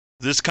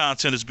This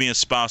content is being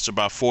sponsored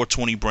by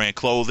 420 Brand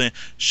Clothing.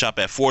 Shop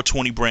at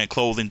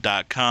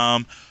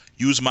 420brandclothing.com.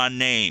 Use my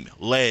name,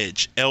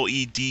 Ledge,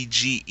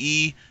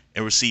 Ledge,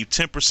 and receive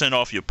 10%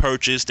 off your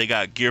purchase. They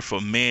got gear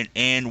for men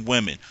and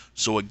women.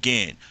 So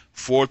again,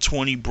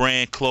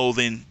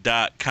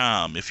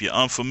 420brandclothing.com. If you're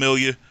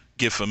unfamiliar,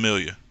 get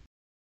familiar.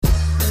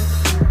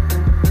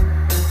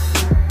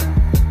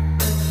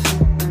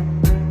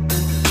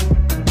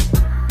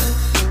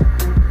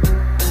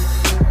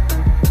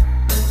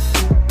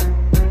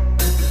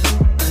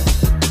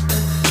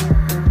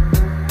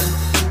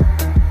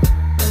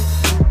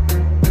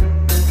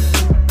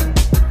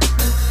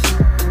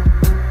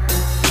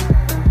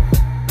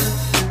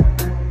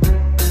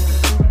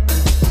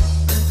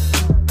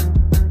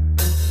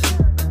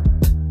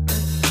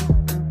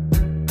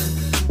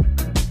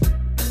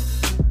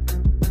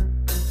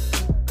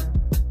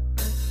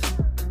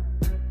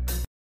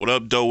 What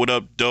up, doe? What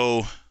up,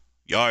 doe?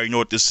 You already know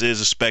what this is.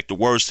 Respect the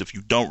worst if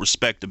you don't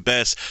respect the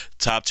best.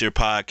 Top tier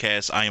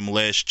podcast. I am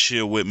Les.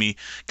 Chill with me.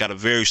 Got a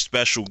very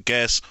special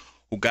guest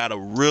who got a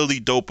really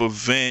dope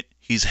event.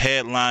 He's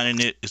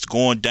headlining it. It's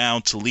going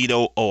down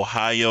Toledo,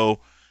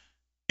 Ohio.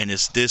 And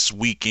it's this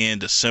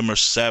weekend, December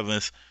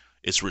 7th.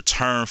 It's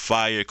Return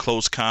Fire,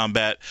 Close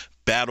Combat,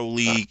 Battle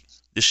League.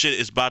 This shit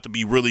is about to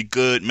be really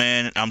good,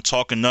 man. I'm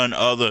talking none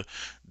other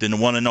than the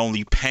one and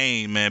only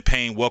P.A.Y.N., man.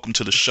 P.A.Y.N., welcome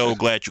to the show.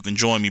 Glad you can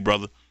join me,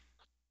 brother.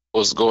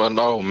 What's going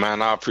on,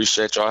 man? I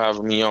appreciate y'all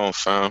having me on,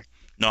 fam.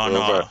 No,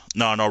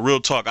 real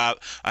talk. I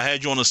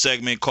had you on a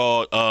segment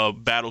called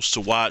Battles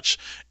to Watch,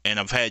 and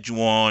I've had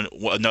you on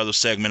another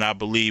segment, I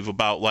believe,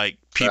 about like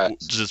people,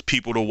 just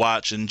people to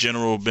watch in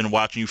general. Been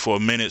watching you for a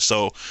minute,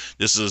 so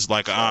this is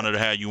like an honor to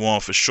have you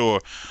on for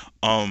sure.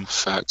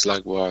 Facts,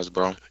 likewise,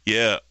 bro.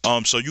 Yeah.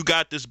 So you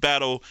got this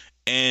battle,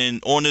 and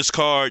on this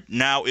card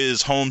now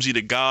is Holmesy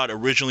the God.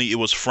 Originally, it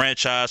was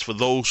franchise. For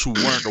those who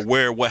weren't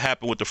aware, what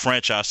happened with the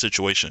franchise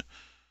situation?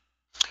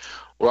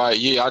 Right,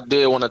 yeah, I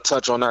did want to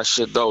touch on that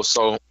shit, though.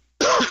 So,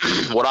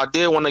 what I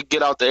did want to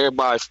get out to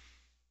everybody,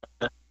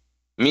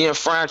 me and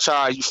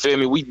Franchise, you feel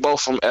me, we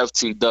both from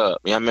FT Dub,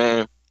 you know what I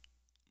mean?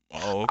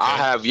 Oh, okay. I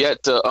have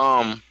yet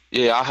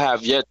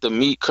to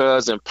meet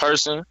Cuz in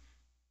person,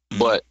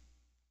 but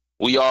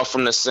we all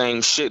from the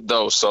same shit,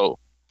 though. So,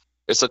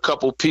 it's a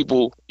couple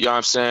people, you know what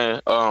I'm saying,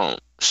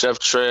 Chef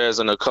Trez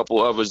and a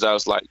couple others that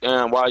was like,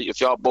 damn, why,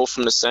 if y'all both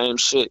from the same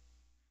shit,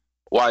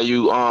 why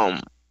you,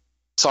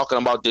 talking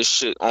about this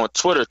shit on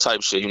Twitter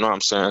type shit, you know what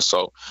I'm saying?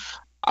 So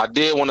I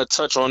did want to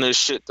touch on this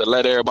shit to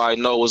let everybody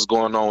know what's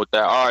going on with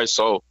that. All right,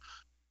 so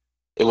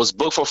it was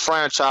booked for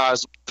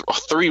franchise,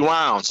 3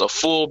 rounds, a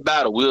full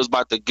battle. We was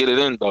about to get it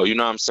in though, you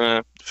know what I'm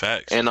saying?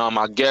 Facts. And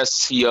I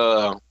guess he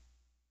from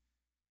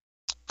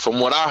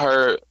what I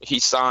heard, he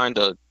signed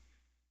a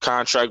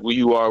contract with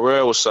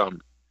URL or something.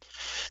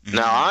 Mm-hmm.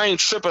 Now I ain't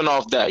tripping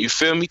off that, you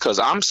feel me? Cause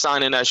I'm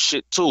signing that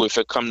shit too if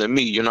it come to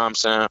me, you know what I'm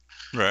saying?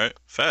 Right.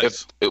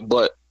 Facts.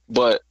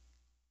 But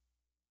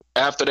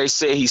after they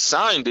said he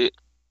signed it,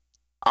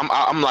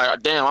 I'm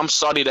like, damn, I'm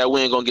sorry that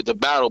we ain't gonna get the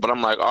battle, but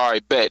I'm like, all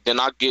right, bet. Then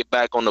I get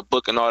back on the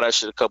book and all that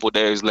shit a couple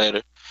days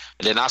later,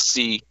 and then I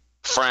see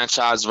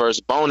franchise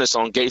versus bonus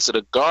on Gates of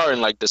the Garden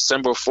like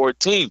December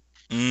 14th.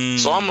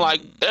 So I'm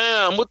like,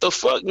 damn, what the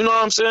fuck? You know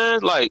what I'm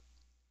saying? Like,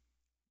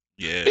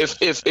 yeah. If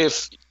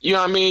you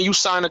know what I mean, you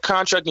sign a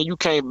contract and you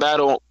can't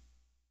battle,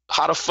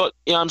 how the fuck?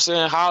 You know what I'm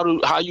saying?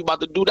 How you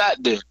about to do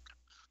that then?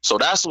 So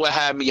that's what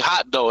had me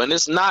hot, though. And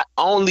it's not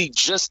only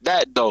just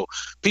that, though.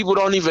 People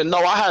don't even know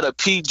I had a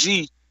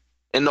PG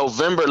in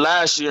November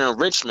last year in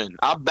Richmond.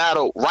 I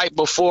battled right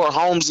before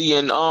Holmesy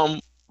and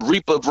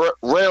Reaper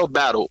Rail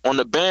battle on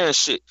the band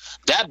shit.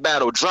 That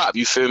battle dropped,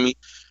 you feel me?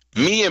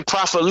 Me and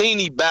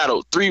Profilini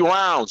battled 3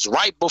 rounds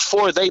right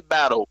before they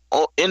battled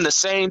in the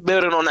same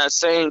building on that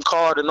same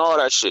card and all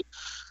that shit.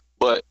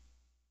 But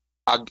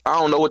I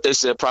don't know what they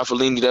said,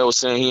 Profilini. They were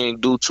saying he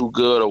ain't do too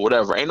good or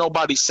whatever. Ain't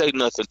nobody say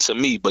nothing to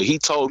me, but he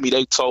told me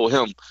they told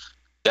him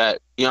that,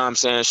 you know what I'm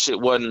saying, shit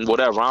wasn't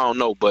whatever. I don't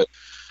know. But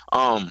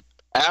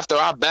after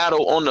I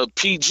battled on the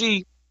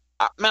PG,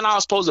 I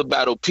was supposed to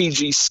battle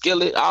PG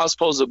Skillet. I was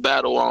supposed to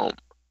battle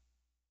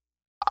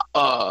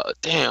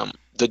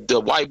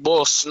the white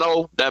boy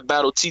Snow that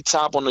battled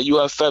T-Top on the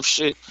UFF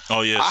shit.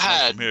 Oh yeah,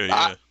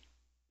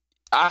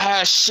 I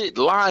had shit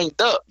lined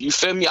up. You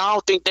feel me? I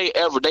don't think they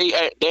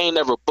ain't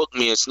never booked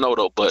me in Snow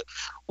though, but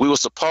we were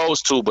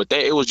supposed to. But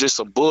it was just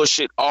some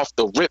bullshit off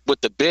the rip with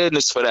the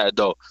business for that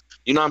though.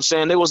 You know what I'm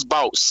saying? There was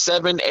about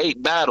 7,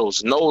 8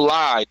 battles, no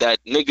lie,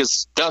 that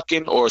niggas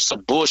ducking or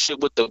some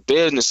bullshit with the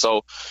business.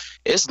 So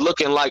it's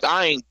looking like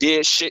I ain't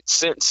did shit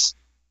since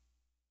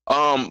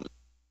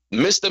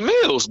Mr.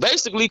 Mills,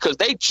 basically, because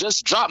they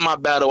just dropped my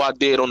battle I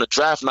did on the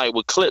draft night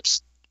with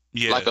Clips.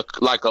 Yeah.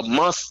 Like a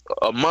month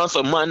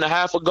and a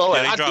half ago, yeah,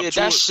 and I did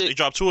that shit. They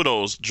dropped 2 of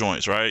those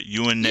joints, right?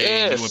 You and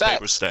Nate, you and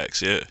Paper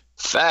Stacks, yeah.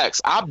 Facts.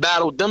 I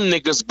battled them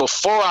niggas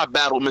before I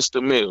battled Mr.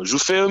 Mills. You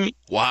feel me?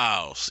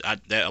 Wow. A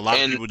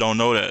lot of people don't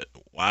know that.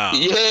 Wow.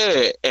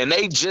 Yeah, and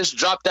they just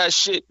dropped that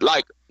shit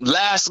like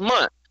last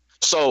month.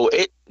 So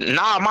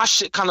now my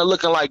shit kind of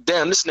looking like,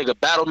 damn, this nigga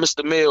battled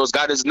Mr. Mills,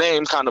 got his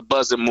name kind of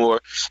buzzing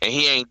more, and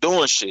he ain't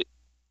doing shit.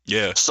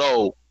 Yeah.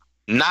 So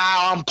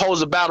now I'm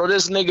supposed to battle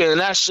this nigga, and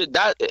that shit,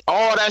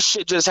 all that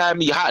shit just had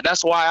me hot.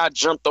 That's why I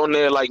jumped on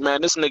there like,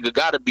 man, this nigga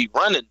got to be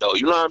running though.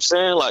 You know what I'm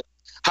saying? Like,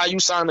 how you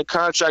sign the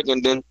contract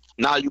and then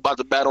now you about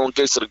to battle on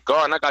Gates of the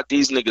Garden? I got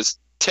these niggas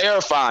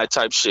terrified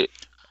type shit.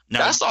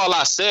 Now, that's all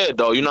I said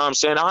though. You know what I'm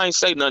saying? I ain't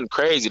say nothing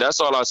crazy.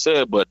 That's all I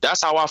said, but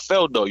that's how I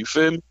felt though. You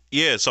feel me?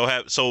 Yeah. So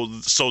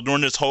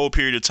during this whole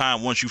period of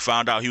time, once you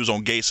found out he was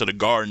on Gates of the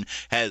Garden,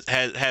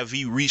 have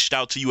he reached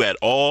out to you at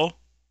all,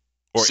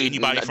 or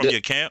anybody from your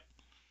camp?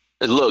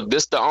 Look,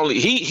 this the only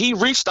he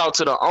reached out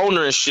to the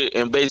owner and shit,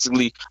 and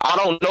basically I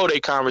don't know their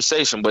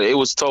conversation, but it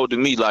was told to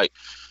me like,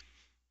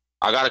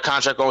 I got a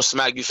contract on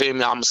Smack, you feel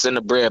me? I'm gonna send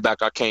the bread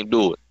back. I can't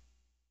do it.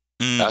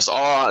 That's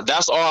all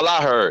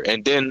I heard.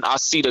 And then I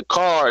see the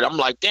card. I'm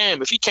like,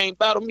 damn, if he can't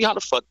battle me, how the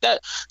fuck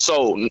that?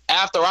 So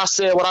after I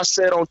said what I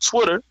said on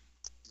Twitter,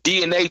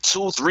 DNA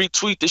Tooth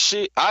retweet the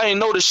shit. I ain't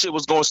know this shit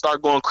was gonna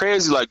start going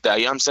crazy like that.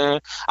 You know what I'm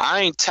saying? I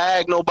ain't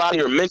tagged nobody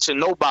or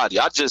mentioned nobody.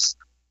 I just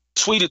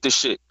tweeted the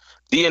shit.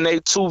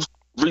 DNA Tooth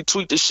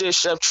retweet the shit.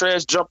 Chef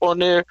Trash jump on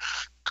there.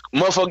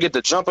 Motherfucker get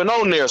the jumping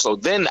on there. So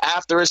then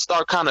after it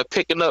start kind of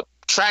picking up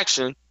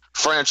traction,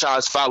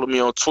 Franchise followed me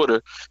on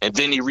Twitter, and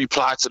then he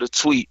replied to the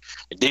tweet,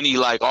 and then he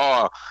like,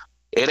 oh,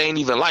 it ain't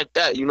even like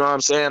that. You know what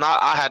I'm saying?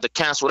 I had to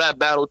cancel that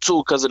battle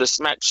too because of the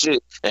Smack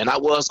shit, and I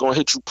was gonna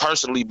hit you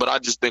personally, but I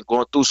just been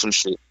going through some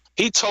shit.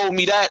 He told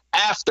me that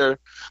after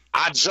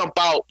I jump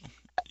out.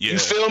 Yeah. You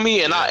feel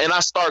me? And I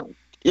start.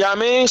 You know what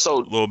I mean? So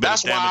a little bit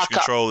that's of damage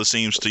control, it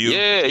seems to you.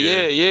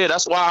 Yeah.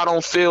 That's why I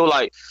don't feel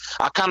like,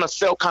 I kind of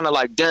felt kind of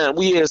like, damn,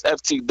 we as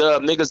FT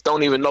Dub niggas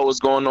don't even know what's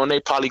going on. They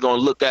probably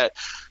gonna look at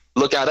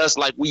us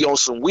like we on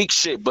some weak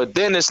shit. But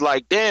then it's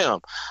like, damn,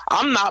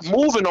 I'm not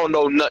moving on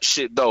no nut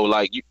shit though.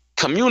 Like, you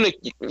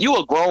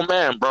a grown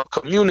man, bro.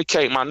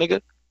 Communicate, my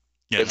nigga.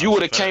 Yeah, if you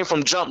would have came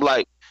from jump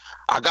like,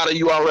 I got a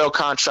URL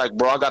contract,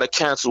 bro. I got to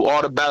cancel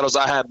all the battles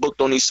I had booked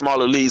on these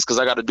smaller leagues because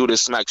I got to do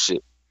this Smack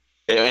shit.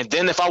 And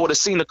then if I would have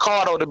seen the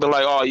card, I would have been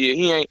like, oh, yeah,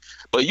 he ain't.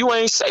 But you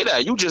ain't say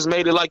that. You just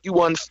made it like you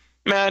wasn't.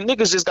 Man,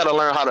 niggas just got to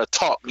learn how to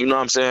talk. You know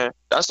what I'm saying?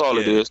 That's all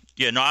it is.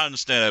 Yeah, no, I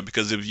understand that,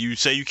 because if you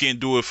say you can't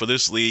do it for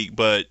this league,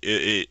 but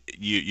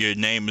your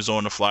name is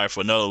on the flyer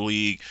for another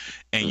league,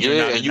 and you're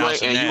not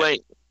announcing that,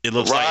 it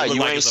looks like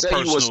it's a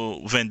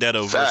personal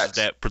vendetta versus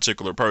that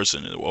particular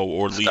person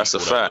or league. That's a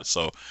fact.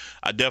 So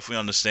I definitely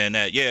understand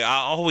that. Yeah, I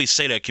always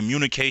say that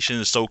communication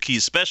is so key,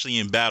 especially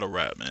in battle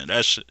rap, man.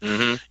 That's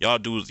y'all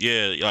dudes.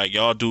 Yeah, like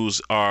y'all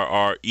dudes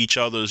are each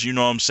other's. You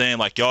know what I'm saying?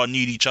 Like y'all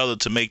need each other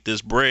to make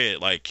this bread.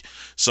 Like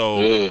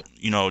so,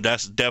 you know,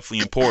 that's definitely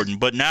important.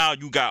 But now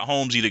you got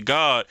Holmesy the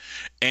God,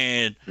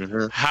 and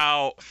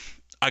how,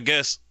 I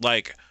guess,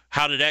 like,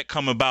 how did that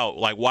come about?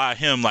 Like, why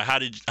him? Like,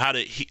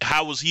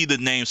 how was he the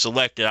name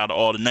selected out of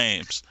all the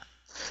names?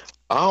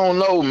 I don't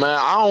know, man.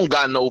 I don't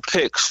got no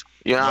picks.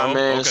 You know what I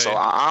mean? Okay. So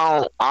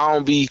I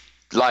don't be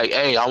like,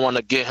 hey, I want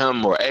to get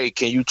him, or hey,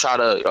 can you try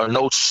to, or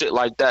no shit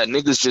like that.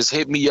 Niggas just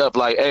hit me up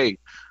like, hey,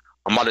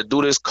 I'm about to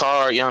do this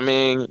card. You know what I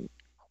mean?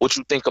 What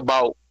you think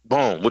about?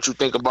 Boom. What you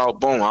think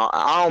about? Boom.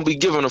 I don't be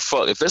giving a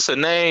fuck if it's a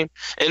name.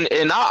 And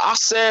I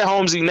said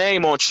Holmesy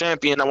name on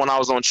Champion when I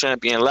was on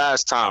Champion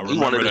last time. He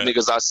one of the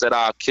niggas I said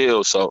I'd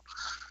kill. So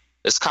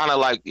it's kind of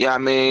like, yeah, I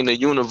mean, the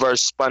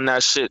universe spun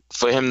that shit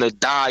for him to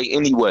die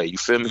anyway. You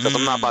feel me? Because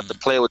I'm not about to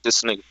play with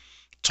this nigga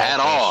at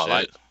all. Shit.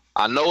 Like,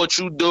 I know what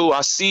you do.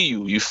 I see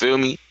you. You feel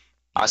me?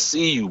 I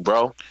see you,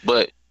 bro.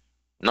 But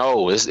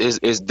no, it's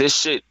this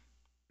shit.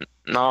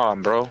 Nah,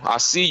 bro. I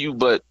see you,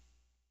 but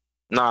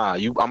nah,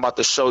 I'm about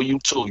to show you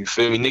too. You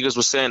feel me? Niggas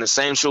was saying the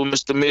same shit with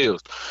Mr.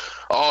 Mills.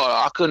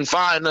 Oh, I couldn't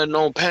find nothing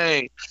on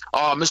P.A.Y.N.E.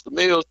 Oh, Mr.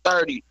 Mills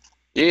 30.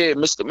 Yeah,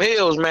 Mr.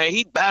 Mills, man,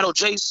 he battled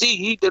JC.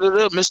 He did it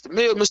up. Mr.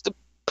 Mills,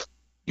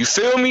 you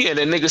feel me? And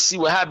then niggas see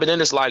what happened,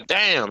 and it's like,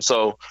 damn.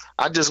 So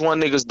I just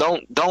want niggas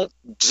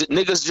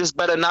niggas just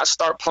better not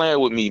start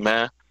playing with me,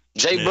 man.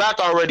 Jay Black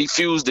already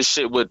fused the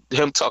shit with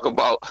him talking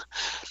about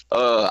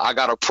I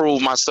gotta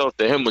prove myself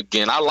to him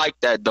again. I like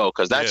that though,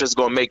 because that's just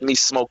gonna make me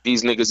smoke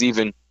these niggas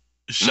even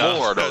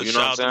more though. You know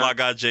what I'm saying? Shout out to my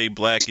guy Jay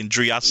Black and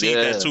Dree. I seen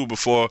that too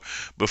before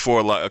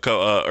like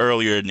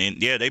earlier, and then,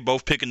 they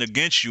both picking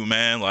against you,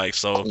 man. Like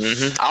so.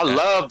 I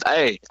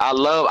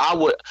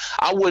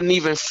wouldn't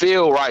even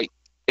feel right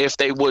if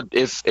they would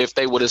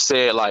have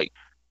said like,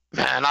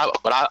 man, I'm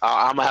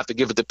gonna have to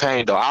give it to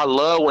P.A.Y.N.E though. I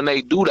love when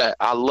they do that.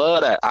 I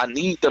love that. I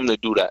need them to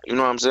do that. You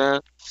know what I'm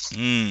saying?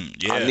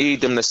 I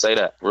need them to say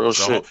that. Real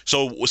shit.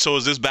 So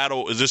is this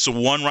battle? Is this a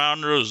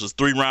 1-rounder? Is this a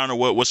 3-rounder?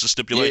 What's the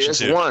stipulations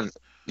here?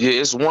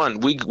 It's one.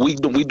 We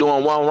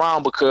doing 1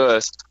 round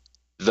because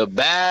the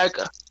bag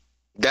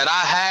that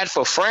I had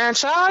for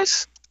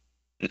Franchise,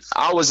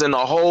 I was in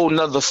a whole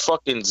nother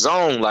fucking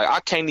zone. Like, I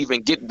can't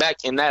even get back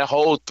in that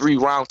whole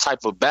 3-round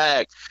type of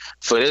bag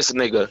for this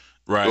nigga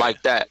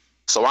like that.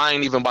 So I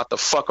ain't even about to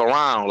fuck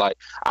around. Like,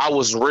 I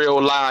was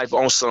real live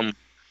on some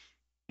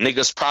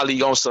niggas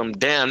probably on some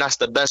damn, that's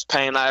the best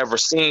P.A.Y.N I ever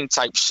seen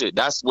type shit.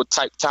 That's what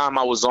type time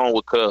I was on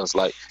with Cuz.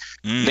 Like,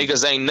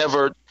 niggas ain't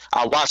never,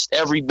 I watched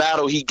every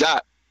battle he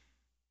got.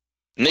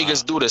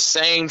 Niggas do the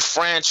same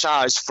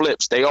franchise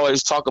flips. They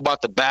always talk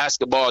about the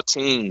basketball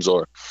teams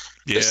or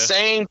the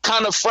same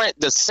kind of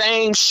the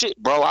same shit,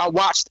 bro. I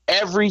watched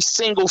every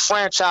single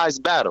franchise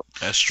battle.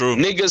 That's true.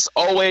 Niggas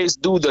always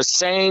do the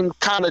same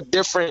kind of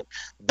different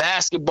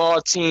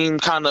basketball team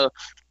kind of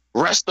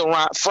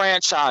restaurant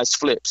franchise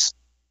flips.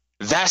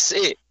 That's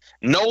it.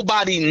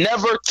 Nobody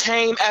never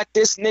came at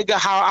this nigga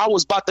how I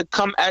was about to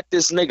come at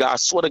this nigga. I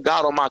swear to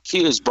God on my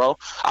kids, bro.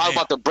 I was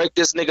about to break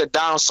this nigga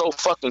down so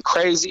fucking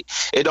crazy.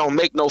 It don't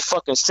make no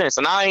fucking sense.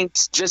 And I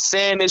ain't just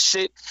saying this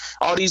shit.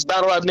 All these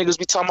battle rap niggas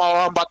be talking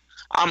about.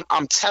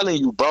 I'm telling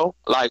you, bro.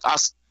 Like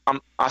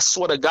I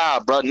swear to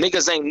God, bro.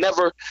 Niggas ain't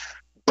never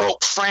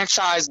broke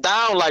franchise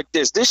down like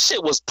this. This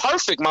shit was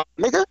perfect, my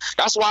nigga.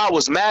 That's why I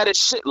was mad at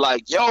shit.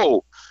 Like,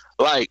 yo,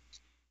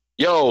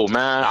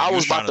 man, I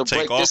was about to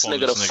break this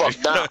nigga the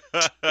fuck down.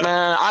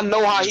 Man, I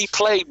know how he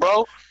played,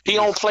 bro. He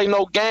don't play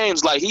no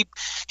games. Like, he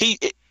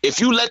if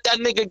you let that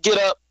nigga get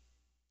up,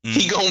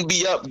 he gonna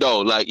be up,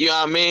 though. Like, you know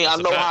what I mean? I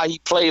know how he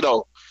played,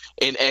 though.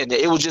 And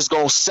it was just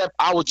gonna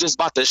I was just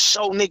about to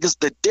show niggas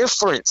the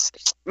difference.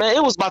 Man,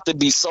 it was about to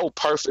be so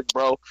perfect,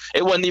 bro.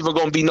 It wasn't even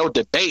gonna be no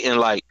debating.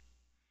 Like,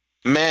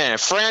 man,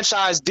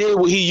 franchise did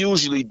what he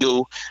usually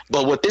do,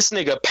 but what this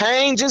nigga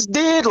P.A.Y.N just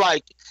did,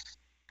 like,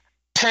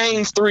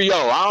 P.A.Y.N 3-0.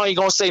 I ain't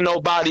gonna say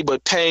nobody,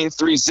 but P.A.Y.N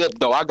 3-zip,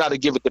 though. I gotta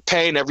give it to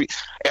P.A.Y.N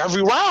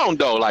every round,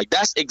 though. Like,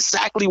 that's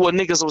exactly what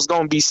niggas was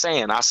gonna be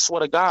saying. I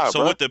swear to God, so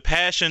bro. With the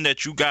passion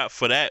that you got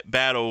for that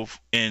battle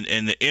and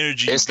the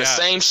energy it's you got,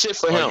 the same shit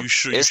for him.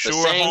 It's the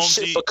same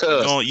Holmesy, shit for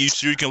Cuz. You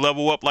sure you can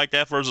level up like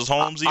that versus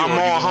Holmesy? I'm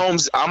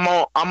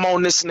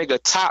on this nigga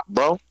top,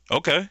 bro.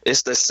 Okay.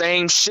 It's the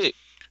same shit.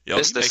 Yo,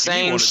 it's the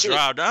same shit.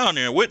 Drive down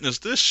there and witness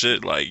this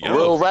shit, like, yo.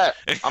 Real rap.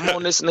 I'm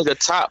on this nigga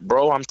top,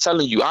 bro. I'm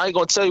telling you. I ain't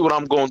gonna tell you what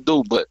I'm gonna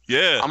do, but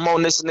I'm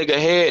on this nigga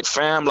head,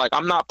 fam. Like,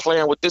 I'm not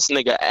playing with this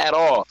nigga at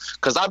all.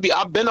 Cause I've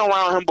been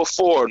around him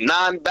before,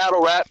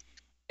 non-battle rap,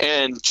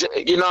 and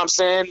you know what I'm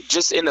saying,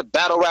 just in the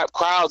battle rap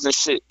crowds and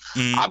shit.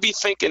 I be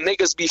thinking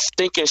niggas be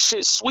thinking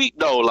shit sweet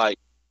though, like.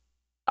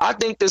 I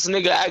think this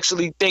nigga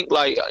actually think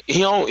like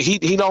he don't know.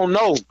 He don't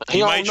know.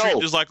 Treat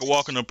this like a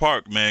walk in the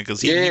park, man, because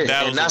he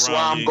battles and that's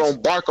why I'm gonna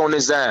bark on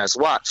his ass.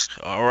 Watch.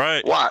 All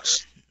right.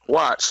 Watch.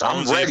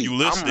 I'm ready.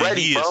 I'm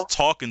ready, he bro. is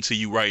talking to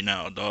you right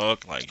now,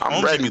 dog. Like,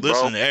 I'm ready, be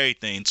listening to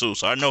everything too,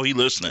 so I know he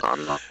listening.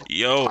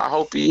 Yo, I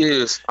hope he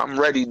is. I'm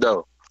ready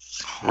though.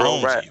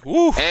 Holmesy.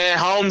 And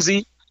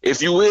Holmesy,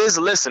 if you is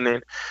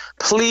listening,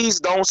 please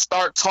don't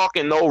start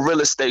talking no real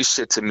estate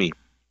shit to me.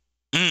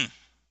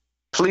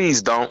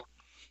 Please don't.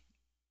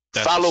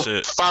 Follow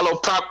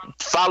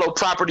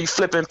property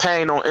flipping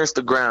P.A.Y.N on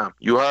Instagram.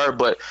 You heard,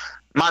 but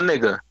my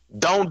nigga,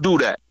 don't do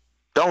that.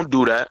 Don't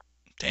do that.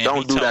 Damn,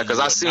 don't do that,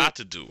 because I seen not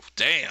to do.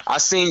 Damn. I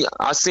seen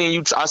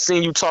you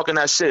talking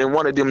that shit, and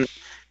one of them,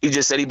 he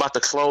just said he about to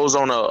close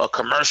on a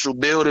commercial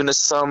building or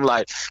something,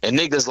 like, and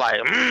niggas like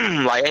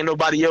ain't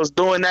nobody else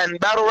doing that in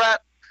battle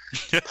rap.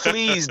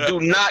 Please do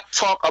not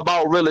talk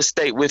about real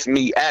estate with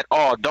me at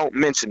all. Don't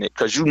mention it,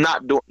 because you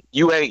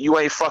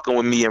ain't fucking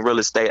with me in real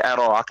estate at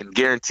all. I can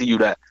guarantee you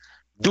that.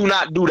 Do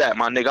not do that,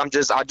 my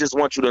nigga. I just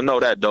want you to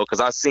know that, though, because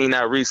I seen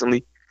that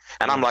recently,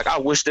 and I'm like, I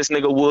wish this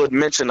nigga would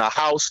mention a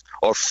house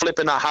or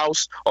flipping a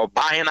house or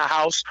buying a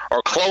house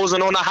or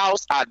closing on a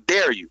house. I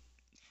dare you.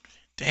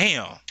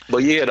 Damn. But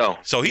yeah, though.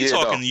 So he's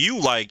talking to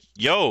you like,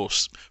 yo,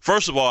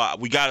 first of all,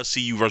 we got to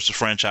see you versus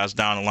franchise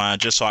down the line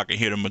just so I can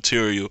hear the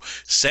material.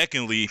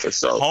 Secondly,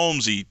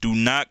 Holmesy, do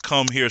not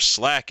come here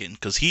slacking,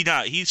 because he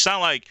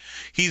sound like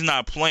he's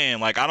not playing.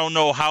 Like, I don't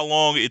know how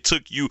long it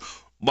took you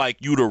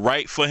to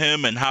write for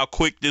him and how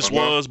quick this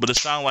was, but it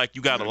sounded like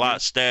you got a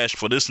lot stashed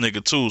for this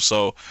nigga too.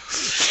 So,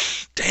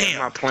 damn. I'm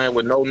not playing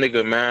with no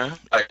nigga, man.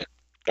 Like,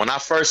 when I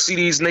first see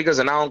these niggas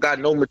and I don't got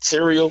no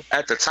material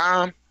at the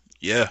time,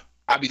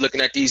 I be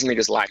looking at these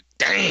niggas like,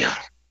 damn,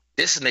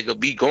 this nigga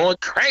be going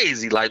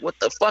crazy. Like, what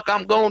the fuck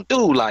I'm gonna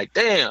do? Like,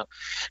 damn.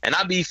 And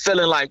I be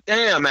feeling like,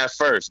 damn, at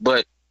first.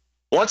 But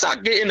once I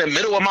get in the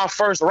middle of my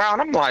first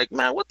round, I'm like,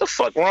 man, what the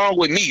fuck wrong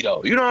with me,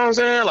 though? You know what I'm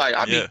saying? Like,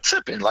 I be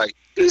tripping. Like,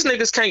 these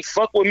niggas can't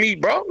fuck with me,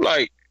 bro.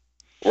 Like,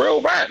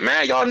 real rap,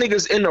 man. Y'all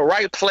niggas in the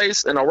right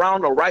place and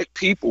around the right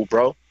people,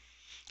 bro.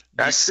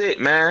 That's it,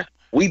 man.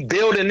 We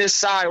building this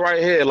side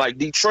right here. Like,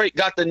 Detroit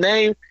got the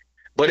name,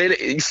 but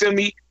you feel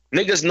me?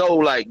 Niggas know,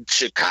 like,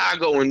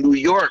 Chicago and New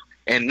York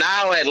and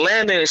now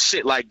Atlanta and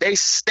shit, like, they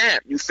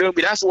stamp. You feel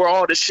me? That's where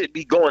all the shit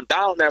be going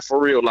down there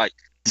for real. Like,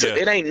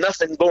 it ain't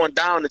nothing going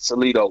down in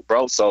Toledo,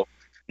 bro. So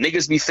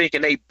niggas be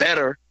thinking they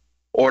better,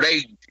 or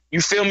you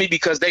feel me,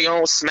 because they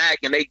own Smack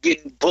and they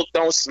getting booked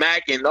on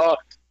Smack and all.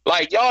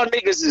 Like, y'all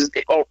niggas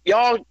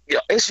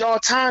it's y'all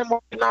time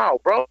right now,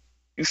 bro.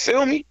 You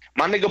feel me?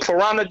 My nigga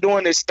Piranha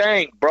doing this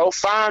thing, bro.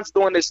 Fine's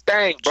doing this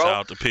thing, bro. Shout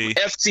out to P.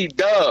 FT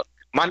Dub.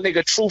 My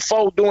nigga True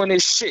Foe doing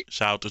this shit.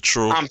 Shout out to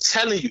True. I'm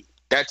telling you,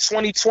 that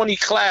 2020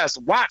 class,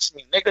 watch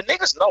me, nigga.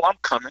 Niggas know I'm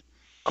coming.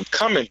 I'm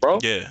coming, bro.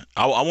 Yeah,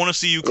 I want to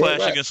see you Real clash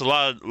rap. against a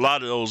lot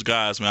of those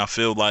guys, man. I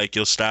feel like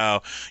your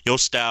style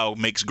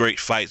makes great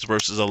fights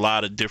versus a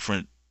lot of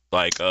different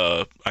like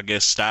I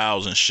guess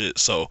styles and shit.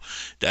 So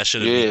that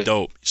should be Yeah,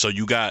 dope. So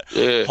you got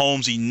yeah.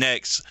 Holmesy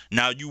next.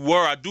 Now I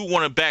do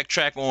want to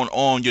backtrack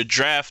on your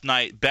draft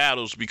night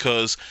battles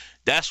because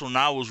that's when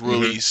I was hmm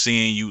really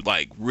seeing you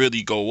like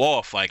really go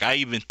off. Like I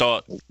even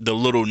thought the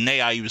little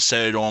Nay, I even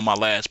said it on my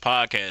last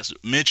podcast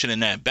mentioning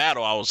that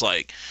battle. I was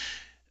like,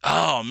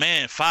 oh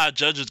man, 5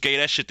 judges gave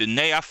that shit to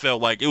Nay. I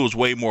felt like it was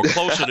way more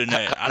closer than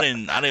that.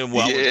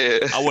 Well,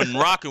 Yeah. I wasn't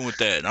rocking with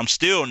that. I'm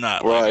still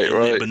not like, Right,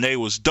 right. but Nay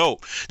was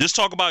dope. Just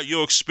talk about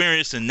your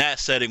experience in that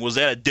setting. Was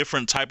that a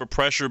different type of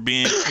pressure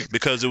being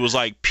because it was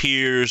like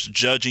peers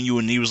judging you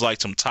and he was like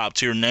some top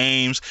tier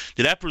names?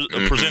 Did that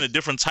present a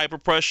different type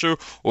of pressure,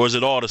 or is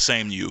it all the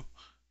same to you?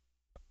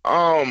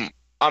 I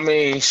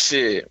mean,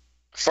 shit.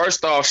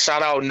 First off,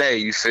 shout out Nay.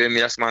 You feel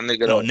me? That's my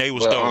nigga No, though. Nay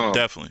was But dope,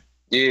 definitely.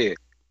 yeah.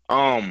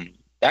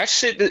 That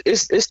shit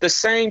it's the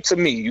same to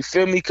me. You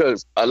feel me?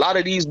 Cause a lot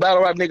of these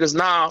battle rap niggas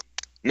now,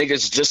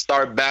 niggas just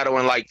start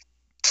battling like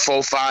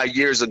 4-5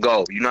 years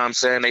ago. You know what I'm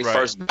saying? They Right.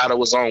 first battle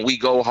was on We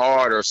Go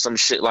Hard or some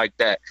shit like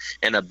that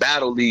in a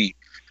battle league.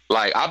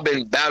 Like I've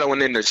been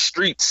battling in the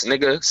streets,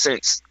 nigga,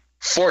 since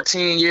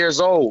 14 years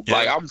old. Yeah.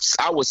 Like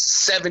I was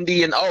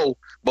 70-0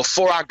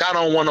 before I got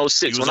on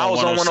 106. He was When I on was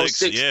on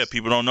 106. 106, Yeah,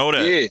 people don't know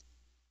that. yeah,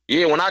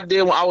 yeah. When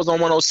I was on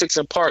 106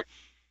 in Park,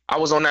 I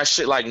was on that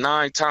shit like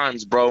 9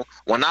 times, bro.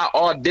 When I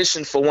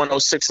auditioned for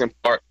 106 in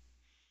Park,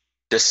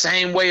 the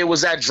same way it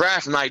was at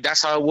draft night,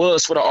 that's how it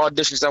was for the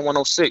auditions at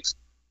 106.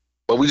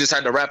 But we just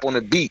had to rap on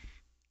the beat.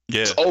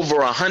 Yeah. It's over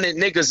 100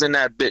 niggas in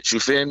that bitch, you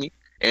feel me?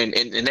 And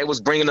they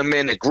was bringing them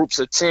in groups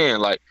of 10.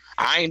 Like,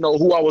 I ain't know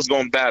who I was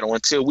going to battle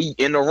until we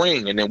in the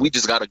ring, and then we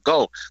just got to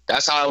go.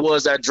 That's how it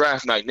was at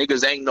draft night.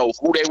 Niggas ain't know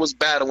who they was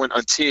battling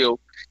until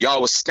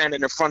y'all was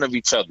standing in front of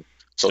each other.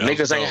 So That was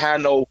niggas ain't dope.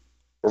 had no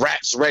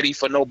raps ready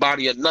for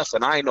nobody or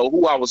nothing. I ain't know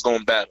who I was going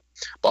to battle.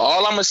 But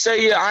all I'm going to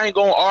say is I ain't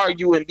going to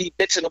argue and be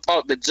bitching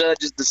about the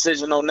judge's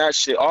decision on that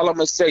shit. All I'm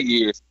going to say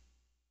is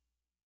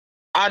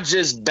I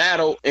just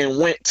battled and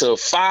went to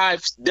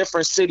 5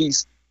 different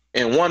cities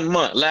in 1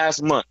 month,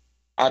 last month.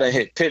 I done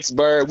hit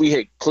Pittsburgh, we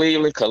hit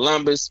Cleveland,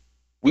 Columbus.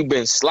 We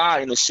been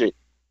sliding the shit.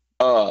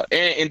 And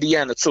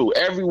Indiana too.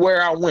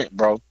 Everywhere I went,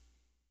 bro,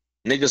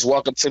 niggas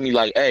walk up to me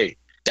like, hey,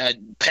 that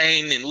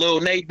P.A.Y.N.E and Lil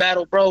Nate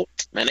battle, bro,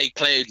 man, they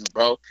played you,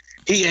 bro.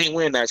 He ain't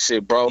win that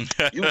shit, bro.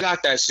 You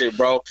got that shit,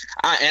 bro.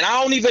 And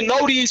I don't even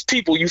know these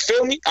people, you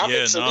feel me? I'm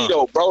in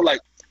Toledo, bro. Like,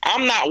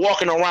 I'm not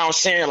walking around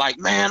saying like,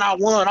 man, I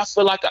won. I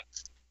feel like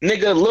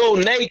nigga, Lil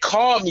Nate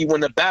called me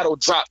when the battle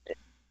dropped.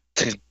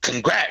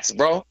 Congrats,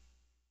 bro.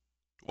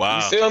 Wow.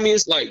 You feel me?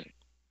 It's like,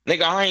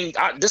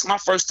 nigga, this is my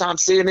first time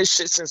seeing this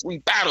shit since we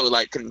battled.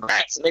 Like,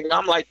 congrats, nigga.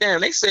 I'm like,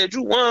 damn, they said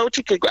you won. What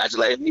you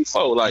congratulating me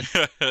for? Like,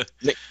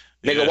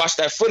 nigga, watch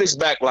that footage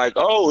back. Like,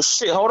 oh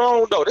shit, hold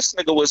on though. This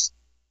nigga was.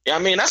 Yeah, I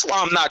mean, that's why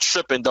I'm not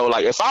tripping though.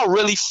 Like, if I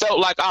really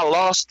felt like I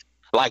lost,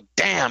 like,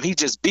 damn, he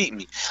just beat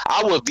me,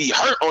 I would be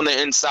hurt on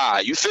the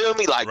inside. You feel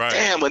me? Like,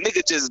 damn, a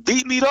nigga just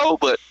beat me though.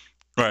 But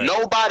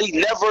nobody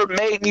never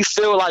made me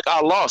feel like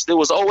I lost. There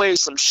was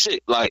always some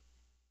shit. Like,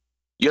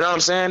 you know what I'm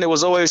saying? There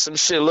was always some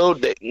shit.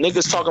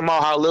 Niggas talking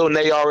about how Lil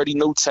Nay already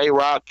knew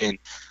Tay-Rock and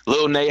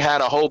Lil Nay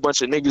had a whole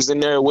bunch of niggas in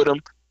there with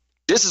him.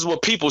 This is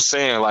what people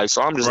saying. Like,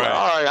 so I'm just like,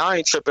 all right, I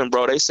ain't tripping,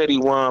 bro. They said he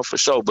won for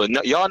sure. But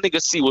y'all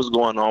niggas see what's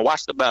going on.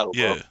 Watch the battle,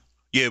 bro.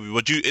 Yeah,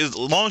 but as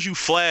long as you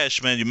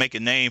flash, man, you make a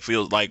name for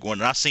you. Like when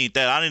I seen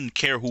that, I didn't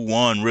care who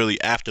won really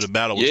after the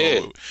battle was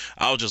over.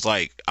 I was just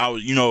like,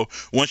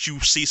 once you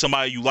see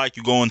somebody you like,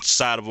 you go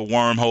inside of a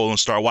wormhole and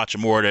start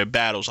watching more of their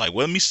battles. Like,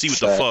 well, let me see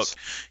what the fuck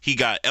he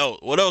got.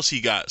 What else he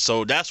got?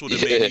 So that's what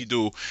it made me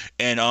do.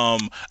 And I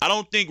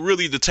don't think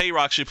really the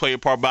Tay-Rock should play a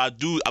part, but I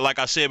do. Like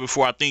I said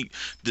before, I think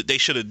that they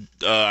should have,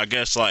 I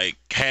guess, like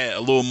had a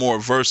little more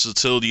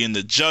versatility in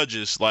the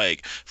judges.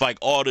 Like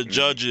all the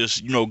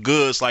judges,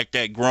 goods like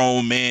that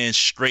grown man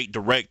straight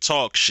direct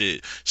talk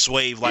shit,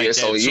 Swave like that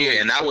so too.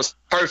 and that was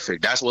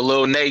perfect. That's what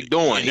Lil Nate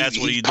doing. And that's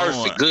what he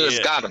perfect. Doing. Goods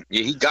got him.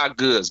 Yeah, he got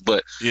goods.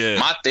 But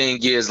my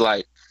thing is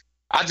like,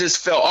 I just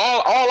felt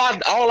all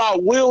I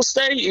will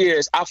say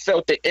is I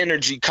felt the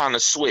energy kind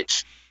of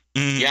switch.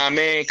 You know what I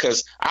mean?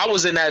 Because I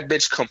was in that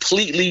bitch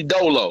completely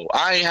dolo.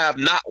 I ain't have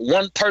not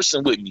one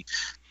person with me.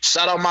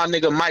 Shout out my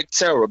nigga Mike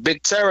Terra.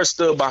 Big Terra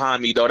stood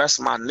behind me though. That's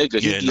my nigga.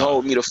 He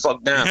hold me the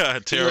fuck down. Yeah,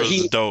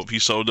 Terra's dope.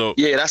 He's so dope.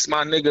 Yeah, that's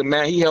my nigga,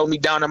 man. He held me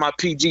down in my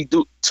PG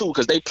too,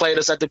 because they played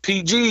us at the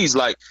PGs.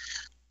 Like,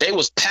 they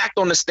was packed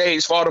on the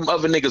stage for all them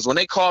other niggas. When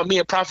they called me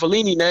and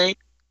Profilini name,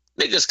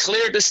 niggas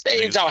cleared the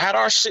stage out, had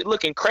our shit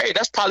looking crazy.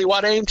 That's probably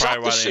why they ain't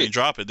drop the shit. They ain't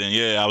drop it then.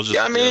 Yeah, I was just.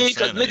 Yeah, I mean,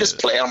 because niggas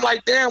play. I'm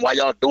like, damn, why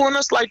y'all doing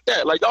us like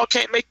that? Like, y'all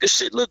can't make this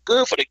shit look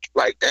good for the.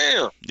 Like,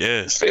 damn.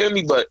 Yeah. You feel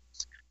me? But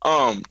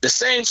the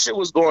same shit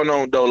was going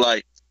on though.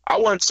 Like, I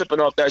wasn't tripping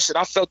off that shit.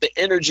 I felt the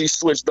energy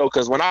switch though,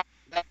 because when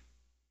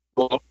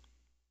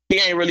he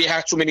ain't really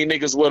have too many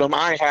niggas with him.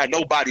 I ain't had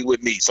nobody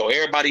with me, so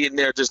everybody in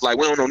there just like,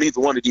 we don't know neither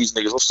one of these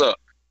niggas. What's up?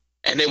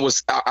 and it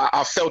was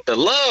I felt the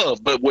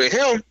love. But with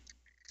him,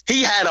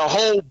 he had a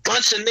whole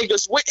bunch of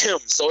niggas with him,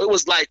 so it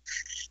was like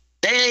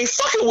they ain't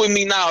fucking with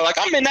me now. Like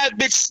I'm in that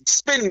bitch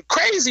spitting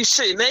crazy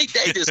shit, and they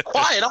just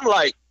quiet. I'm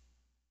like,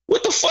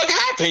 what the fuck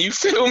happened? You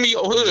feel me?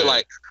 Yeah.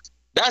 Like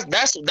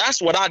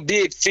that's what I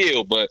did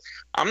feel, but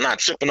I'm not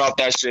tripping off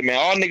that shit, man.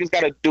 All niggas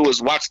gotta do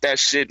is watch that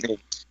shit and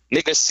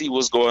niggas see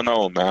what's going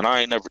on, man.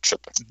 I ain't never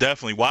tripping.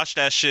 Definitely watch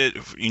that shit.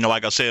 You know,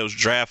 like I said, it was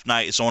draft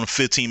night. It's on the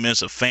 15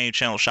 Minutes of Fame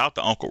channel. Shout out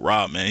to Uncle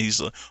Rob, man. He's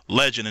a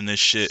legend in this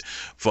shit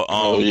for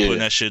putting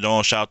that shit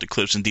on. Shout out to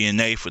Clips and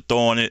DNA for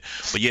throwing it.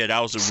 But yeah, that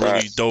was a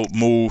really dope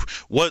move.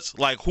 What's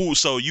like who?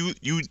 So you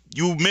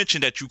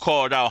mentioned that you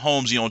called out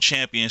Holmesy on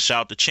Champion.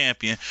 Shout out to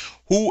Champion.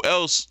 Who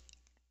else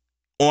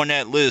on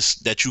that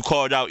list that you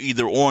called out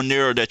either on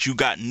there or that you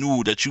got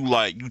new that you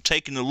like you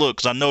taking a look?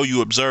 Because I know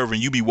you observing,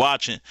 you be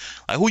watching.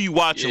 Like who you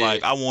watching? Yeah.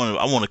 Like I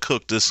want to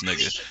cook this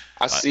nigga.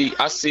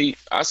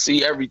 I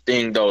see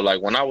everything though.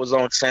 Like when I was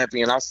on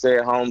Champion, I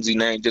said Holmesy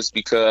name just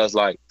because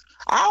like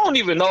I don't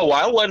even know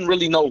why. It wasn't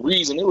really no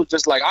reason. It was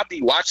just like I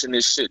be watching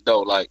this shit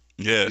though. Like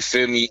yeah, you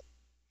feel me?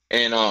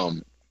 And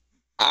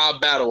I'll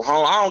battle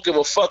home. I don't give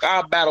a fuck.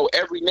 I'll battle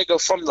every nigga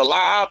from the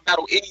lie. I'll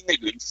battle any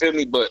nigga. You feel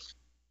me? But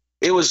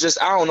it was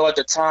just, I don't know, at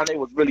the time they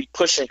was really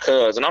pushing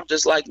cuz. And I'm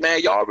just like,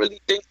 man, y'all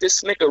really think this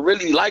nigga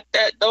really like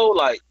that though?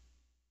 Like,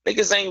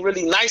 niggas ain't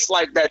really nice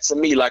like that to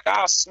me. Like,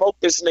 I'll smoke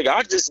this nigga.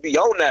 I just be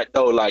on that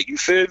though. Like, you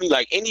feel me?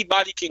 Like,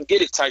 anybody can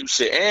get it type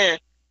shit. And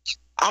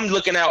I'm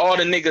looking at all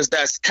the niggas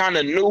that's kind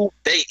of new.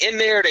 They in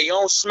there, they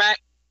on smack,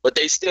 but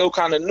they still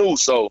kind of new.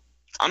 So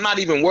I'm not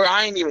even worried.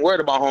 I ain't even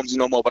worried about Holmesy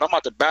no more, but I'm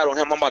about to battle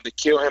him. I'm about to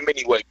kill him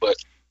anyway. But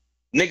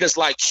niggas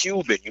like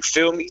Cuban, you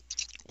feel me?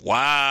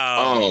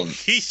 Wow.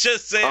 He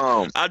just said,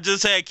 I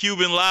just had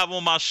Cuban live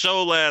on my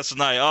show last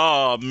night.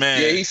 Oh,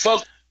 man. Yeah,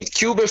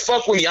 Cuban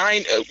fuck with me. I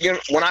ain't,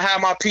 when I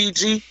had my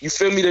PG, you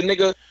feel me? The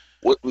nigga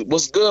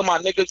was good, my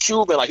nigga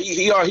Cuban. Like, he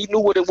knew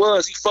what it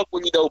was. He fucked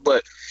with me, though,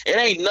 but it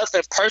ain't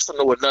nothing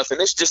personal or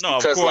nothing. It's just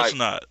because, like,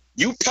 not.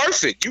 You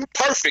perfect,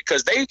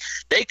 because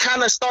they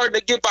kind of started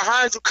to get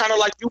behind you, kind of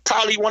like you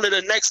probably one of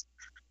the next.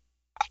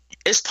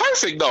 It's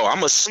perfect, though. I'm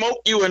going to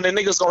smoke you, and the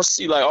niggas going to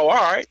see, like, oh, all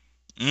right.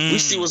 We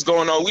see what's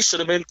going on. We should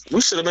have been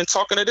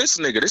talking to this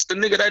nigga. This the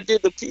nigga that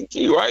did the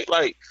PG, right?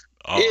 Like,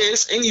 yeah,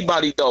 it's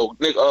anybody though.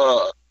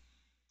 Nigga,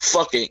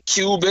 fucking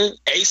Cuban,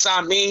 Ace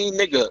I mean,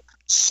 nigga,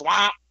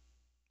 Swamp,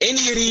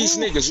 any of these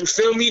niggas, you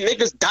feel me?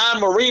 Niggas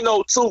Don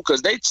Marino too,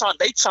 cause they trying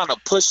to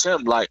push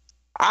him. Like,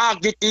 I'll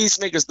get these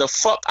niggas the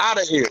fuck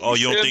out of here. Oh,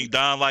 you don't think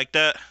Don like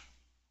that?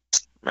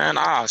 Man,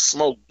 I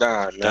smoke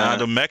Don, man. Don,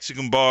 the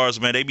Mexican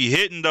bars, man, they be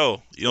hitting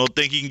though. You don't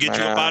think he can get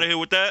you up out of here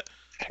with that?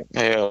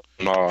 Hell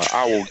no,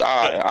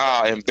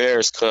 I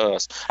embarrass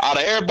cuz. Out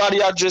of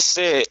everybody I just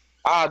said,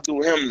 I'll do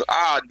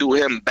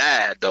him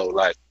bad though,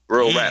 like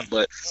real rap.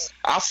 But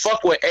I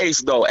fuck with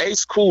Ace though.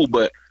 Ace cool,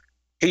 but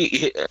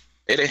he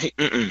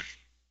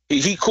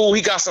cool.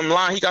 He got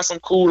some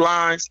cool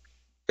lines.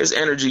 His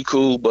energy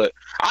cool, but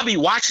I be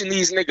watching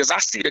these niggas. I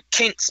see the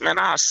kinks, man.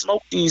 I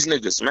smoke these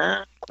niggas,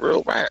 man.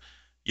 Real rap.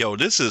 Yo,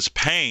 this is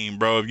P.A.Y.N.,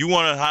 bro. If you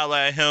want to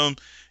highlight him,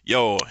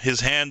 yo, his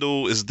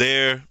handle is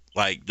there.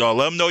 Like, y'all,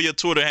 let them know your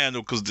Twitter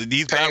handle, because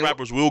these bad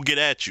rappers will get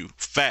at you.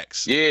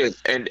 Facts. Yeah,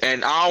 and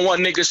I don't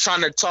want niggas trying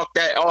to talk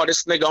that, oh,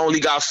 this nigga only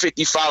got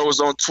 50 followers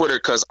on Twitter,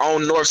 because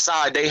on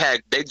Northside,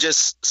 they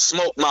just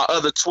smoked my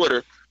other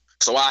Twitter.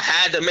 So I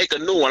had to make a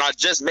new one. I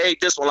just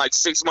made this one like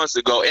 6 months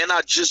ago, and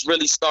I just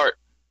really start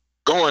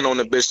going on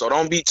the bitch. So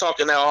don't be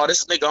talking that, oh,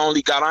 this nigga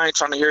only got, I ain't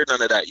trying to hear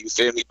none of that, you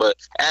feel me? But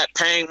at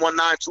P.A.Y.N.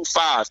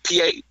 1925,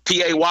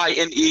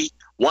 P.A.Y.N.E.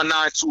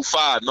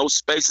 1925, no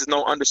spaces,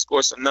 no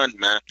underscores, or none,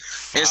 man.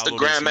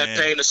 Instagram at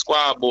P.A.Y.N. the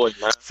Squad Boy,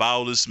 man.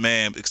 Follow this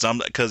man,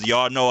 because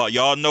y'all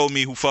know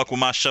me who fuck with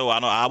my show.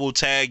 I will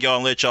tag y'all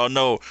and let y'all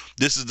know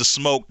this is the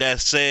smoke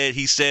that said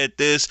he said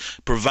this.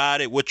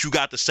 Provided what you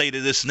got to say to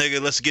this nigga.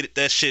 Let's get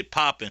that shit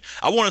popping.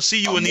 I want to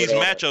see you in these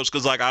matchups,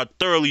 because like I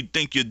thoroughly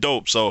think you're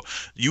dope. So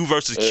you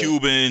versus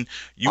Cuban.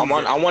 I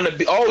want to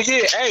be. Oh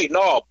yeah, hey,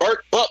 no,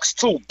 Burke Bucks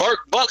too.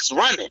 Burke Bucks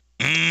running.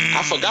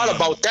 I forgot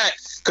about that,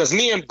 because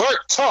me and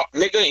Burke talk,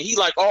 nigga, and he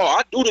like, oh,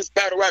 I do this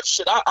battle rap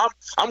shit.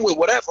 I'm with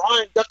whatever.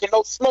 I ain't ducking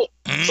no smoke.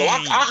 So I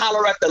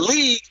holler at the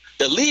league.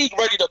 The league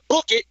ready to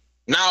book it.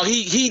 Now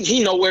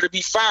he know where to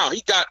be found.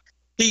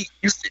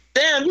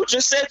 Damn, you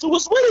just said you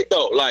was with it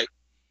though. Like,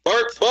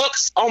 Burke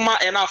Bucks on my,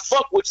 and I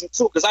fuck with you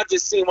too, because I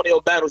just seen one of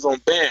your battles on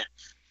Band.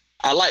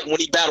 I like when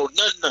he battled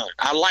none.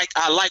 I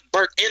like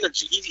Burke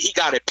energy. He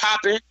got it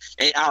popping,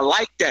 and I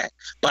like that.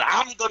 But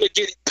I'm gonna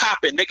get it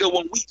popping, nigga,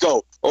 when we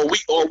go, or we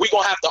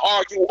gonna have to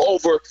argue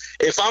over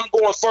if I'm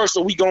going first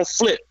or we gonna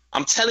flip.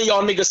 I'm telling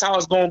y'all niggas how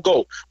it's gonna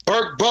go.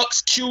 Burke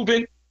Bucks,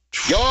 Cuban,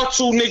 y'all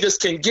two niggas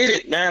can get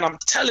it, man. I'm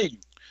telling you.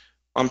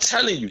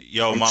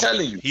 Yo,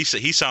 he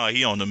sound like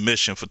he on the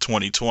mission for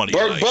 2020.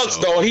 Burke Bucks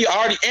though, he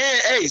already,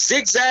 and hey,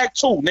 Zigzag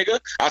too, nigga.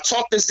 I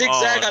talked to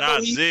Zigzag. I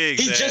know he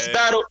just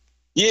battled.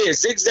 Yeah,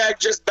 Zigzag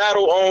just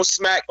battled on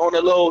Smack on a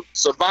little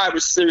Survivor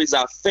Series,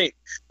 I think.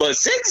 But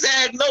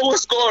Zigzag know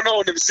what's going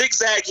on. If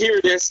Zigzag hear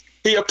this,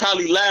 he'll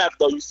probably laugh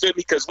though. You feel me?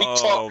 Because we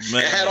talked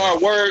and had our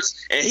words,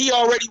 and he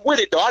already with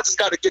it though. I just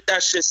got to get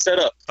that shit set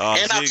up.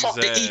 And I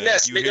talked to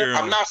E-Ness, nigga.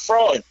 I'm not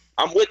frauding.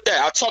 I'm with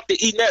that. I talked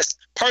to E-Ness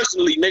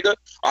personally, nigga.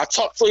 I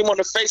talked to him on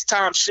the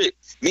FaceTime shit.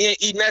 Me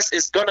and E-Ness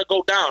is gonna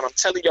go down. I'm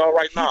telling y'all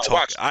right now.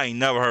 Watch. I ain't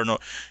never heard no.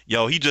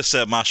 Yo, he just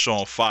set my show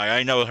on fire. I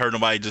ain't never heard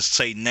nobody just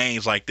say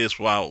names like this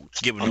without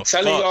giving. I'm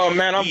telling y'all,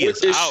 man. I'm with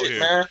this shit,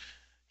 man.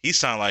 He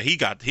sound like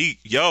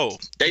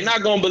They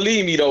not gonna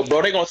believe me though,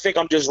 bro. They gonna think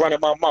I'm just running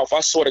my mouth.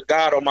 I swear to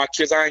God on my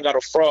kids, I ain't got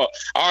a fraud.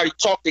 I already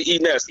talked to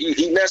E-Ness.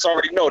 E-Ness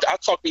already know. I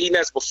talked to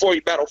E-Ness before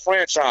he battled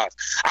Franchise.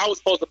 I was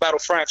supposed to battle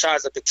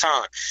Franchise at the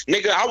time.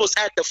 Nigga, I was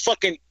at the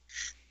fucking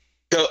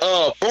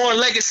Born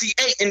Legacy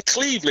 8 in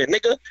Cleveland,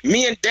 nigga.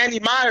 Me and Danny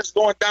Myers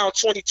going down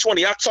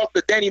 2020. I talked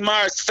to Danny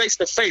Myers face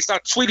to face. I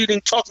tweeted him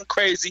talking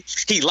crazy.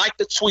 He liked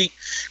the tweet.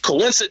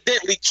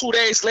 Coincidentally, 2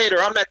 days later,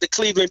 I'm at the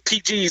Cleveland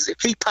PGs.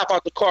 He pop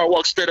out the car,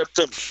 walk straight up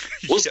to me.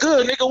 What's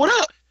good, nigga? What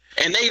up?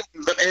 And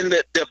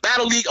the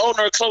Battle League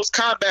owner of Close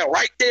Combat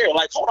right there,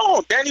 like, hold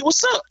on, Danny,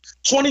 what's up?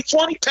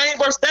 2020, P.A.Y.N.E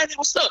versus Danny,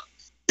 what's up?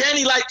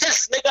 Danny like,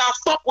 yes, nigga, I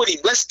fuck with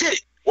him. Let's get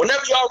it.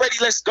 Whenever y'all ready,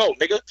 let's go,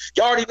 nigga.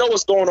 Y'all already know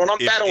what's going on. I'm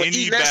battling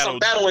E-Ness, I'm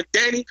battling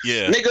Danny.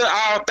 Yeah. Nigga,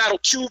 I'll battle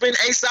Cuban,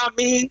 Ace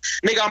Amin.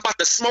 Nigga, I'm about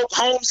to smoke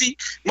Holmesy.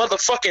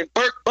 Motherfucking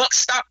Burt Buck,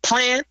 stop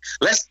playing.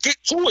 Let's get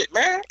to it,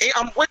 man. Hey,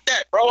 I'm with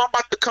that, bro. I'm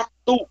about to come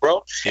through,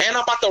 bro. Yeah. And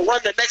I'm about to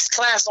run the next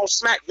class on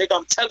Smack, nigga.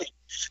 I'm telling you.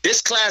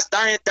 This class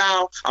dying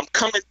down. I'm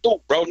coming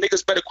through, bro.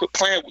 Niggas better quit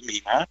playing with me,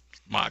 man.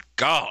 My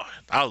God,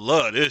 I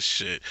love this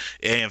shit.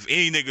 And if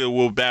any nigga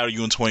will battle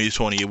you in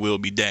 2020, it will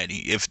be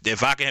Danny.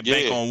 If I can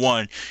bank on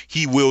one,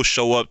 he will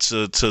show up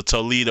to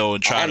Toledo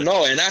and try. I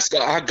know, and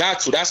I got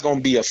to. That's gonna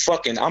be a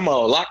fucking. I'm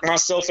gonna lock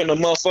myself in the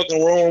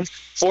motherfucking room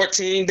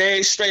 14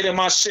 days straight in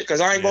my shit,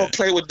 cause I ain't gonna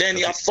play with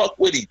Danny. I fuck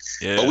with him,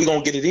 but we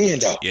gonna get it in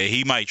though. Yeah,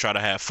 he might try to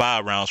have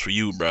 5 rounds for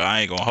you, bro.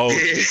 I ain't gonna hold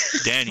you.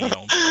 Danny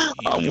don't.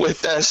 I'm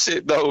with that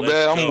shit though,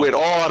 man. I'm with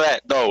all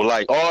that though,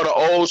 like all the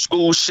old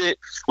school shit.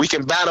 We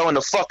can battle in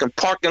the fucking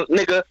parking,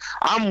 nigga.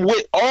 I'm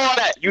with all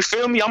that. You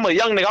feel me? I'm a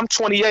young nigga. I'm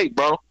 28,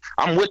 bro.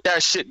 I'm with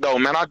that shit though,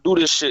 man. I do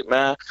this shit,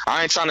 man.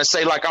 I ain't trying to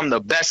say like I'm the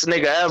best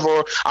nigga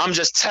ever. I'm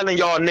just telling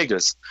y'all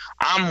niggas,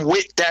 I'm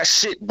with that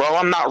shit, bro.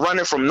 I'm not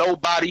running from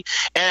nobody,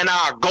 and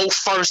I go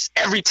first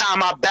every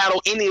time I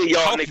battle any of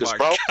y'all niggas,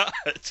 bro.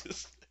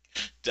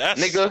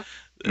 Nigga.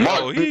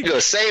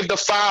 Nigga, save the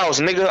files,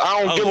 nigga.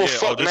 I don't give a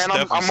fuck, man.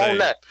 I'm on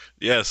that.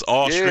 Yes,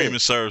 all streaming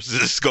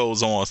services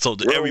goes on, so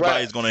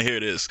everybody's gonna hear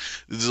this.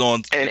 This is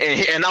on,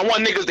 and I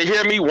want niggas to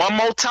hear me one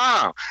more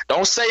time.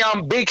 Don't say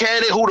I'm big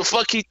headed. Who the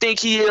fuck he think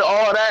he is?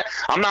 All that.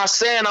 I'm not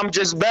saying I'm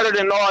just better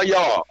than all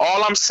y'all.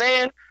 All I'm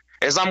saying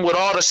is I'm with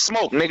all the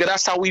smoke, nigga.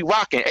 That's how we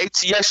rocking.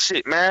 ATS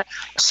shit, man.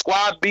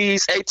 Squad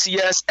B's,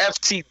 ATS,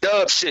 FT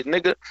Dub shit,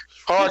 nigga.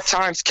 Hard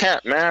times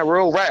camp, man.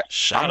 Real rap.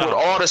 I'm with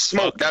all the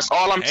smoke. That's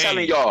all I'm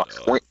telling y'all.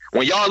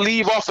 When y'all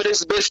leave off of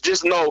this bitch,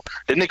 just know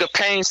the nigga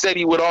P.A.Y.N.E said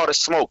he with all the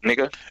smoke,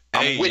 nigga.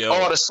 I'm with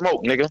all the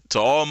smoke, nigga. To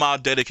all my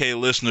dedicated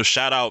listeners,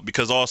 shout out,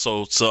 because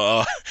also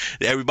to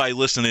everybody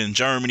listening in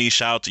Germany,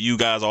 shout out to you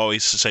guys. I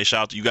always say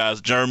shout out to you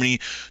guys. Germany,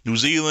 New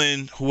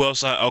Zealand, who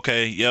else?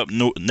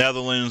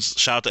 Netherlands.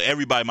 Shout out to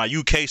everybody. My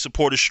UK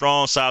support is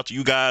strong. Shout out to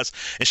you guys.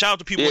 And shout out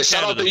to people in Canada.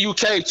 Shout out to the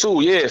UK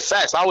too. Yeah,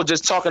 facts. I was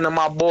just talking to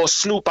my boy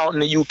Snoop out in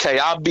the UK.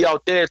 I'll be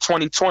out there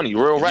 2020.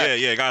 Real rap.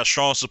 Yeah, got a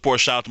strong support.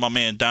 Shout out to my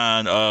man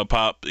Don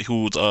Pop,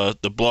 who's the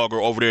blogger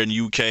over there in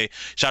the UK.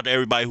 Shout out to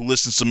everybody who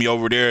listens to me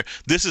over there.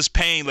 This is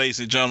P.A.Y.N.E,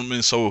 ladies and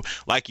gentlemen. So,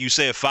 like you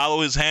said,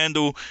 follow his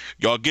handle.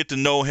 Y'all get to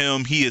know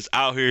him. He is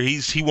out here.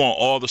 He want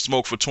all the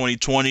smoke for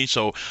 2020.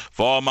 So,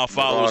 for all my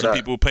followers and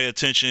people who pay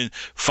attention,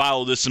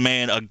 follow this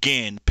man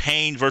again.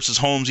 P.A.Y.N.E versus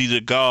Holmesy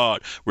the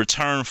God.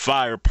 Return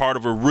fire. Part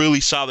of a really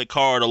solid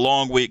card,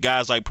 along with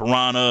guys like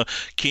Piranha,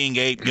 King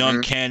Ape,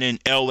 Young Cannon,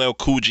 LL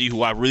Coogee,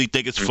 who I really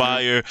think is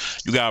fire.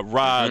 You got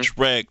Raj,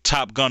 Rec,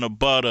 Top Gunner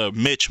Butter,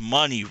 Mitch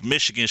Money,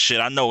 Michigan shit.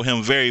 I know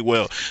him very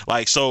well.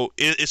 Like, so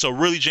it's a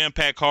really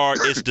jam-packed card.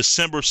 It's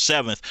December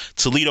 7th,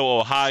 Toledo,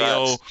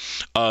 Ohio,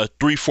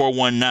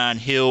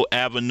 3419 Hill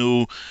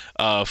Avenue,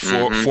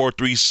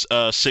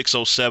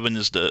 43607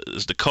 is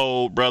the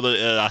code,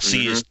 brother. I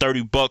see it's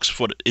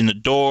 $30 in the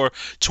door,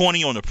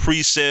 20 on the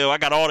pre-sale. I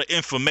got all the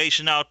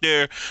information out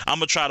there. I'm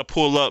gonna try to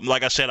pull up.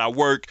 Like I said, I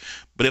work,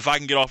 but if I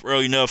can get off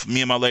early enough,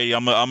 me and my lady,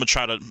 I'm gonna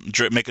try to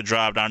make a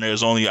drive down there.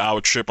 It's only an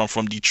hour trip. I'm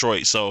from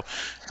Detroit, so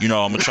I'm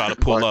gonna try to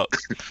pull up.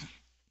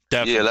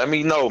 Definitely. Yeah, let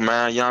me know,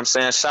 man. You know what I'm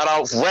saying? Shout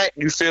out Rec,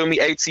 you feel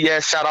me?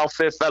 ATS. Shout out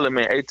Fifth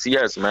Element,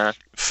 ATS, man.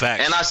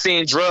 Facts. And I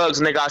seen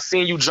Drugs, nigga. I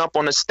seen you jump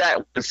on the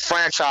stat with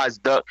Franchise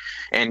Duck,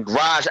 and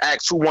Raj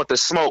asked who want the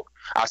smoke.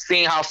 I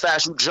seen how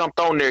fast you jumped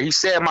on there. He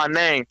said my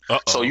name,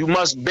 so you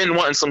must been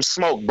wanting some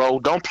smoke,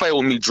 bro. Don't play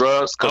with me,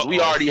 Drugs, because we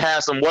already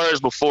had some words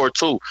before,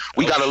 too.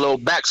 We got a little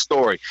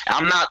backstory.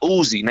 I'm not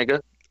Uzi,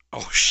 nigga.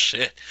 Oh,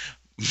 shit.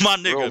 My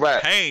nigga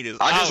P.A.Y.N.E is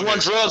I just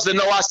want Drugs to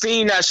know I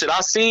seen that shit. I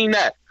seen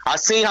that. I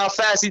seen how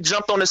fast he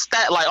jumped on the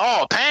stat, like,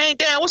 oh, P.A.Y.N.E,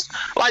 damn,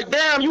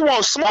 damn, you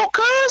want smoke,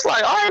 cuz?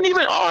 Like, I ain't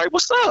even, all right,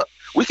 what's up?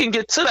 We can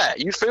get to that,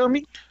 you feel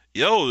me?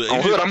 Yo,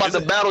 I'm good. I'm about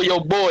to battle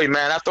your boy,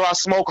 man. After I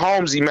smoke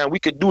Holmesy, man, we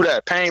could do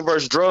that. P.A.Y.N.E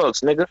versus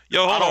drugs, nigga.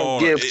 Yo, hold I don't on.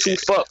 give two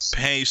fucks.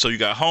 P.A.Y.N.E, so you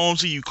got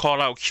Holmesy, you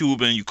called out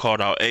Cuban, you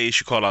called out Ace,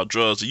 you called out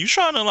drugs. Are you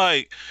trying to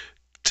like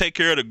take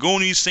care of the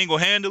Goonies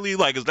single-handedly?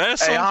 Like, is that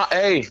something? I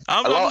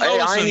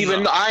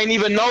ain't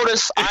even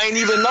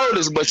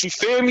noticed. But you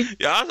feel me?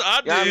 Yeah,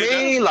 I did. You know what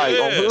I mean? Like,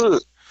 I'm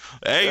good.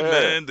 Hey,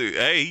 man, dude,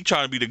 hey, he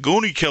trying to be the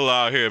Goonie killer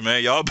out here,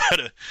 man. Y'all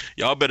better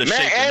Man,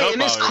 shake it up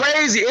and it's out here.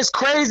 crazy. It's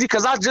crazy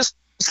because I just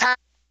had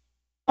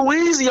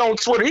Easy on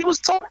Twitter. He was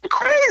talking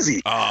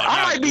crazy.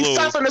 I might be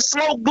stuffing to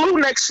smoke glue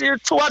next year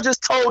too. I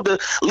just told the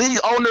league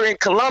owner in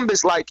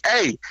Columbus, like,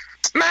 hey,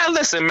 man,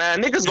 listen,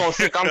 man, niggas gonna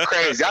think I'm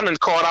crazy. I done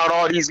called out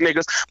all these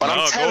niggas, but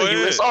I'm telling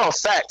you, it's all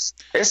facts.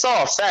 It's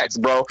all facts,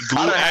 bro.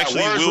 Glue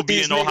actually will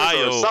be in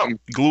Ohio.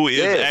 Glue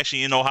is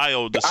actually in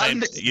Ohio the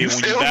same year when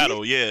you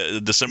battle. Yeah,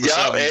 December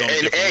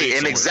 7th.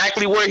 And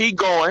exactly where he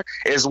going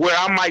is where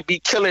I might be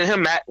killing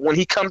him at when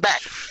he come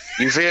back.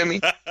 You feel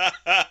me?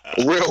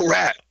 Real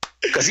rap.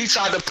 Cause he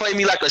tried to play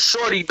me like a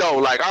shorty though.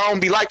 Like, I don't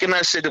be liking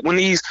that shit when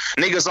these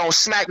niggas on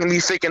smacking me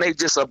thinking they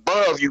just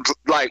above you.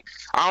 Like,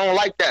 I don't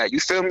like that. You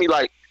feel me?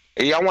 Like,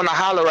 hey, I want to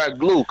holler at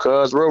Glue,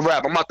 cuz real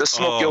rap. I'm about to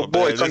smoke your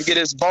boy. Man, come get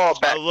his ball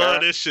back. I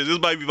love this shit. This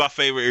might be my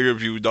favorite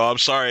interview, dog. I'm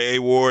sorry, A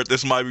Ward.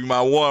 This might be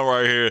my one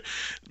right here.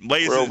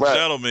 Ladies and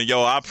gentlemen,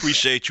 yo, I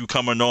appreciate you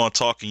coming on,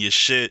 talking your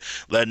shit,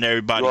 letting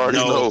everybody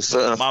know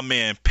my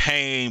man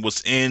P.A.Y.N.E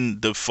was in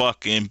the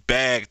fucking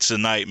bag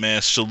tonight,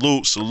 man.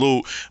 Salute.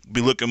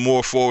 Be looking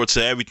more forward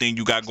to everything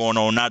you got going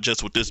on, not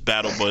just with this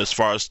battle, but as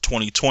far as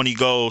 2020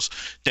 goes.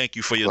 Thank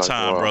you for your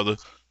time, brother.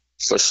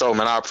 For sure,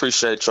 man. I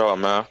appreciate y'all,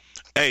 man.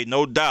 Hey,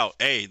 no doubt.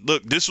 Hey,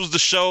 look, this was the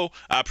show.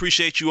 I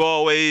appreciate you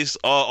always.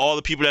 All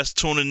the people that's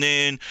tuning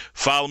in.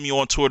 Follow me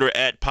on Twitter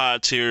at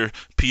Podtier,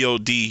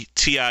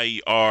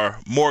 PODTIER.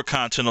 More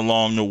content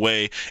along the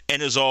way.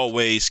 And as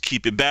always,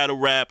 keep it battle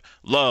rap.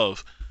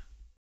 Love.